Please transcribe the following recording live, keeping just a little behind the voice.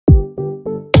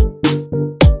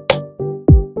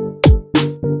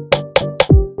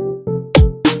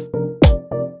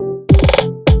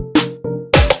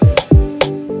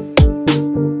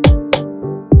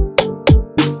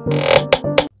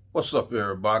What's up,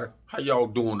 everybody? How y'all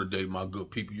doing today, my good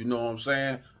people? You know what I'm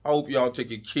saying? I hope y'all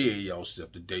taking care of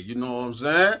yourself today. You know what I'm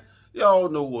saying? Y'all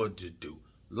know what to do.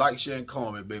 Like, share, and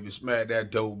comment, baby. Smash that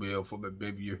doorbell for me,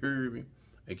 baby. You heard me?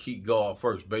 And keep God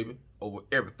first, baby, over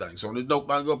everything. So on this note,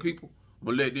 my good people, I'm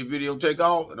going to let this video take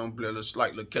off, and I'm going to play a little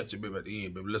slight little catch-up, baby, at the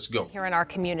end, baby. Let's go. Here in our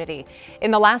community.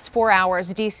 In the last 4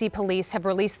 hours, D.C. police have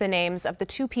released the names of the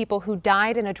 2 people who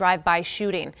died in a drive-by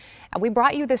shooting. And we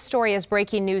brought you this story as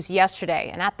breaking news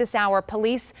yesterday. And at this hour,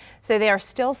 police say they are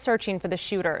still searching for the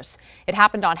shooters. It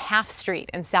happened on Half Street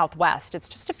in Southwest. It's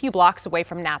just a few blocks away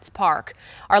from Nats Park.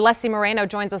 Our Leslie Moreno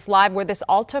joins us live where this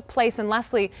all took place. And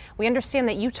Leslie, we understand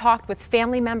that you talked with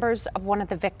family members of one of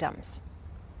the victims.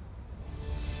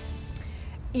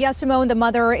 Yes, Simone, the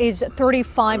mother is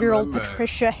 35-year-old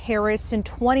Patricia Harris and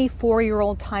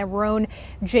 24-year-old Tyrone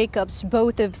Jacobs,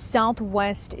 both of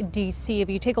Southwest D.C. If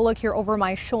you take a look here over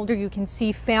my shoulder, you can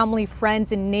see family,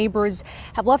 friends, and neighbors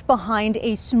have left behind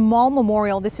a small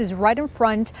memorial. This is right in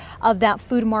front of that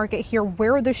food market here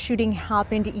where the shooting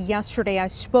happened yesterday. I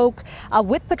spoke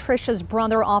with Patricia's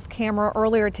brother off camera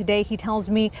earlier today. He tells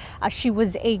me she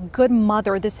was a good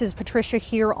mother. This is Patricia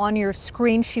here on your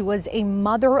screen. She was a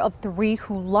mother of 3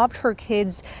 who loved her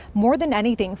kids more than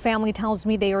anything. Family tells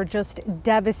me they are just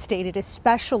devastated,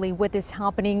 especially with this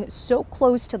happening so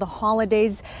close to the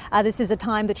holidays. This is a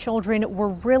time the children were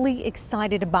really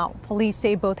excited about. Police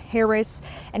say both Harris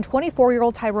and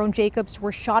 24-year-old Tyrone Jacobs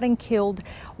were shot and killed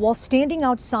while standing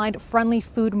outside Friendly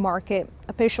Food Market.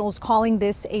 Officials calling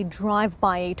this a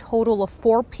drive-by. A total of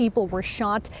 4 people were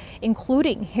shot,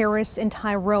 including Harris and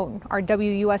Tyrone. Our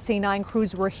WUSA 9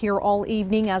 crews were here all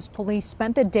evening as police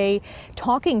spent the day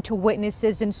talking to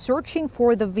witnesses and searching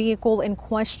for the vehicle in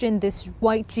question, this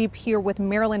white Jeep here with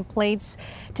Maryland plates.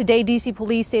 Today, D.C.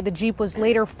 police say the Jeep was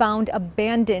later found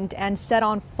abandoned and set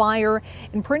on fire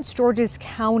in Prince George's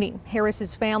County.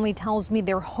 Harris's family tells me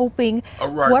they're hoping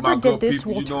whoever did this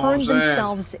will turn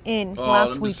themselves in.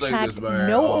 Last we checked,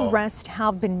 no arrests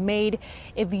have been made.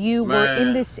 If you were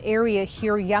in this area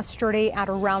here yesterday at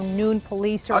around noon,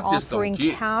 police are offering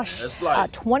cash,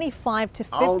 $25,000 to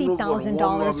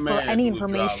 $50,000 for any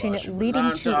information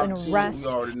leading to an arrest.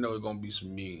 We already know it's gonna be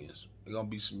some millions. It's gonna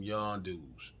be some young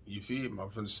dudes. You feel me? I'm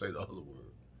finna say the other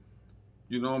word.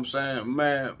 You know what I'm saying,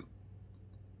 man?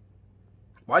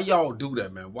 Why y'all do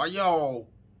that, man? Why y'all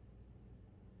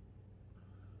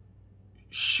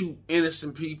shoot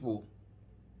innocent people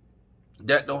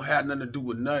that don't have nothing to do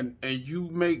with nothing, and you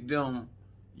make them,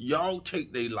 y'all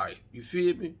take their life? You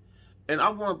feel me? And I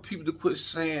want people to quit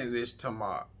saying this to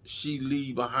my, she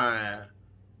leave behind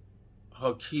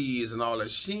her kids and all that.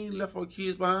 She ain't left her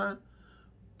kids behind.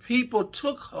 People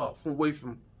took her away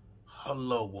from her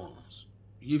loved ones.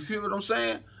 You feel what I'm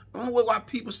saying? I don't know why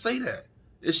people say that.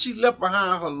 If she left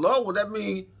behind her loved one, that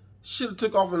means she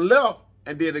took off and left,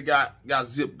 and then it got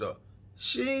zipped up.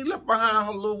 She ain't left behind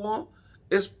her little one.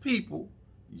 It's people,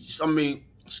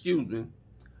 excuse me,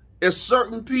 it's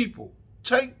certain people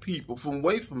take people from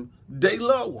away from their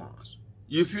loved ones.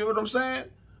 You feel what I'm saying?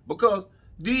 Because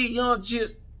these young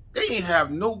jits, they ain't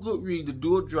have no good reason to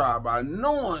do a drive-by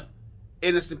knowing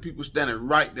innocent people standing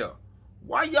right there.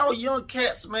 Why y'all young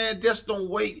cats, man, just don't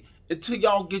wait until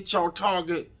y'all get y'all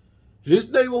target his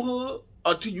neighborhood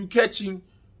until you catch him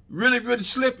really, really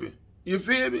slipping? You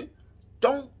feel me?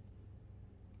 Don't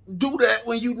do that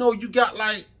when you know you got,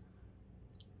 like,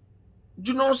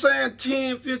 you know what I'm saying,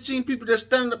 10, 15 people that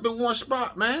stand up in one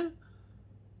spot, man.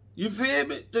 You feel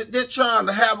me? They're trying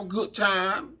to have a good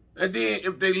time, and then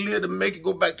if they live to make it,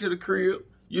 go back to the crib.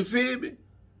 You feel me?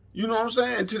 You know what I'm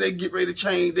saying? Until they get ready to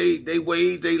change they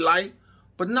ways, they life.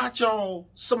 But not y'all,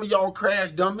 some of y'all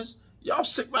crash dummies. Y'all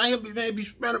sit right here, man, be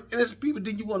spreading innocent people,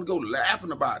 then you want to go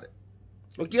laughing about it.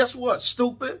 But guess what,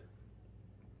 stupid?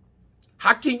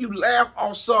 How can you laugh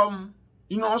off something,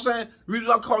 you know what I'm saying? Really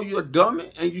gonna call you a dummy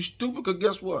and you stupid? Because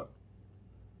guess what?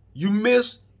 You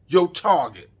miss your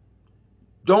target.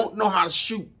 Don't know how to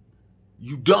shoot.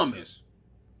 You dummies.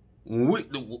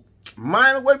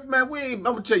 Mind away from, man, I'm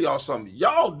gonna tell y'all something.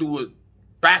 Y'all do it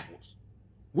backwards.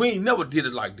 We ain't never did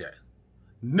it like that.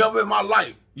 Never in my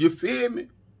life. You feel me?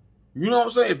 You know what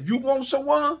I'm saying? If you want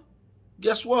someone,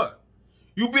 guess what?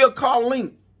 You be a call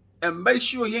link and make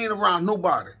sure he ain't around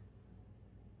nobody.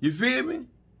 You feel me?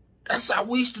 That's how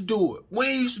we used to do it.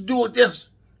 We used to do it this.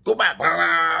 Go back.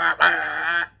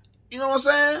 You know what I'm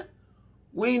saying?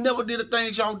 We ain't never did the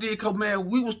things y'all did because, man,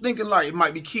 we was thinking like it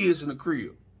might be kids in the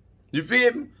crib. You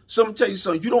feel me? So I'm going to tell you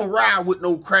something. You don't ride with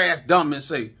no crash dummy and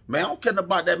say, man, I don't care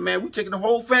about that, man. We taking the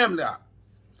whole family out.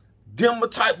 Them the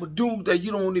type of dudes that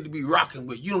you don't need to be rocking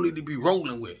with. You don't need to be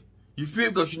rolling with. You feel?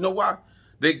 Because you know why?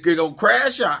 They going to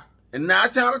crash out. And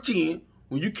 9 out of 10,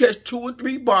 When you catch 2 or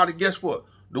 3 bodies, guess what?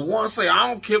 The ones say, I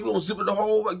don't care, we're going to zip it the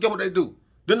whole way. Guess what they do?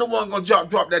 Then the one going to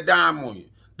drop that dime on you.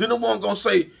 Then the one going to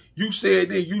say, you said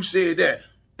this, you said that.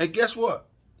 And guess what?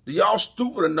 Y'all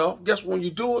stupid enough. Guess when you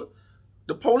do it,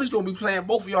 the police going to be playing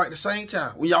both of y'all at the same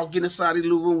time. When y'all get inside these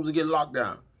little rooms and get locked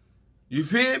down. You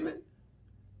feel me?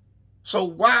 So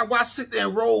why sit there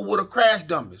and roll with a crash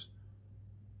dummies?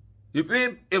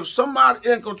 If somebody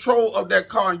in control of that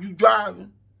car and you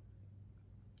driving,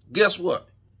 guess what?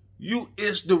 You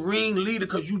is the ringleader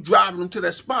because you driving them to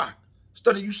that spot.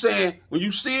 Instead of you saying, when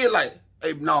you see it like,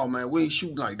 hey, no, man, we ain't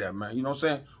shooting like that, man. You know what I'm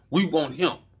saying? We want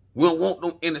him. We don't want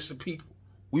no innocent people.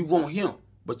 We want him.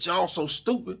 But y'all so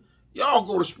stupid. Y'all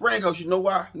go to Springhouse, you know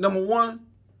why? Number 1,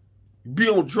 you be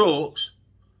on drugs.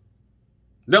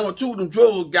 Number 2, them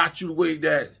drugs got you the way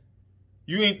that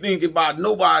you ain't thinking about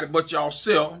nobody but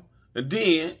yourself. And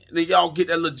then y'all get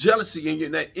that little jealousy in you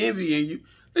and that envy in you.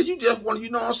 Then you just want to,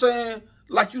 you know what I'm saying?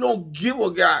 Like you don't give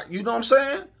a guy. You know what I'm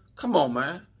saying? Come on,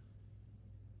 man.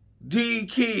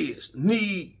 These kids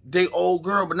need their old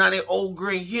girl, but now their old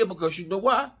girl ain't here because you know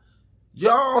why?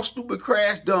 Y'all stupid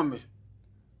crash dummy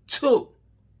took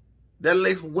that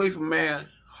lady away from, man,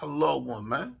 her loved one,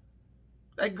 man.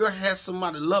 That girl had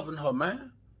somebody loving her,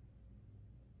 man.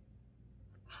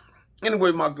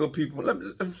 Anyway, my good people,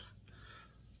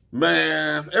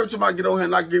 man, every time I get on here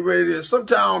and I get ready to,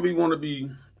 sometimes we want to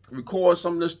be record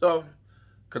some of this stuff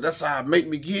because that's how it make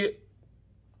me get.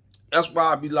 That's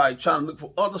why I be like trying to look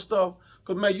for other stuff.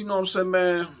 Because, man, you know what I'm saying,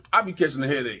 man, I be catching a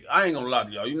headache. I ain't going to lie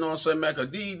to y'all. You know what I'm saying, man,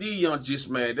 because these young jits,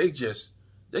 man, they just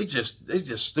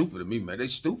stupid to me, man. They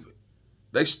stupid.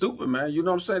 They stupid, man. You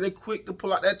know what I'm saying? They quick to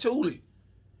pull out that toolie.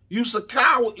 You's a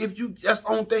coward if you, that's the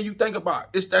only thing you think about.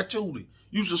 It's that toolie.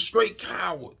 You's a straight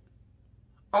coward.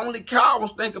 Only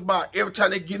cowards think about every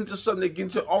time they get into something, they get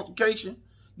into an altercation,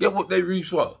 get what they reach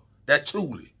for? That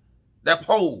toolie. That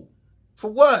pole. For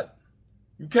what?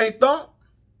 You can't thump?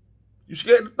 You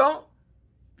scared to thump?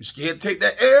 You scared to take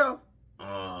that L?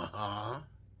 Uh-huh.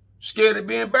 Scared to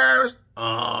be embarrassed?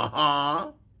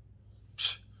 Uh-huh.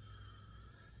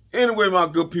 Anyway, my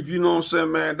good people, you know what I'm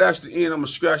saying, man? That's the end. I'm going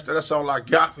to scratch that. That's all I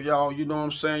got for y'all. You know what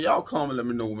I'm saying? Y'all come and let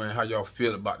me know, man, how y'all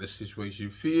feel about this situation.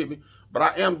 You feel me? But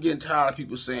I am getting tired of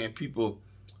people saying you know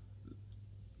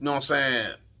what I'm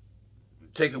saying,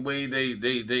 take away they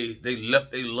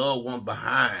left their loved one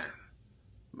behind.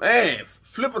 Man,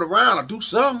 flip it around or do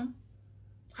something.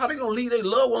 How they gonna leave their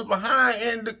loved ones behind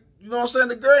and you know what I'm saying,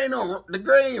 the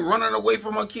girl ain't running away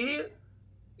from her kid.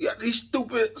 You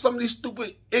got some of these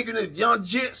stupid, ignorant young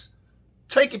jits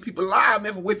taking people alive,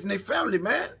 man, away from their family,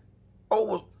 man.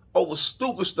 Over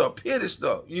stupid stuff, petty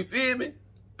stuff. You feel me?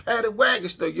 Paddy wagon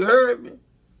stuff, you heard me?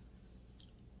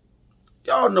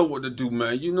 Y'all know what to do,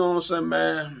 man. You know what I'm saying,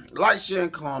 man? Like, share,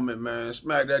 and comment, man.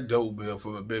 Smack that doorbell for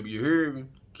me, baby. You heard me?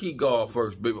 Keep God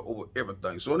first, baby, over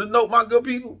everything. So on the note, my good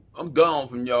people, I'm gone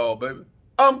from y'all, baby.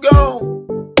 I'm gone.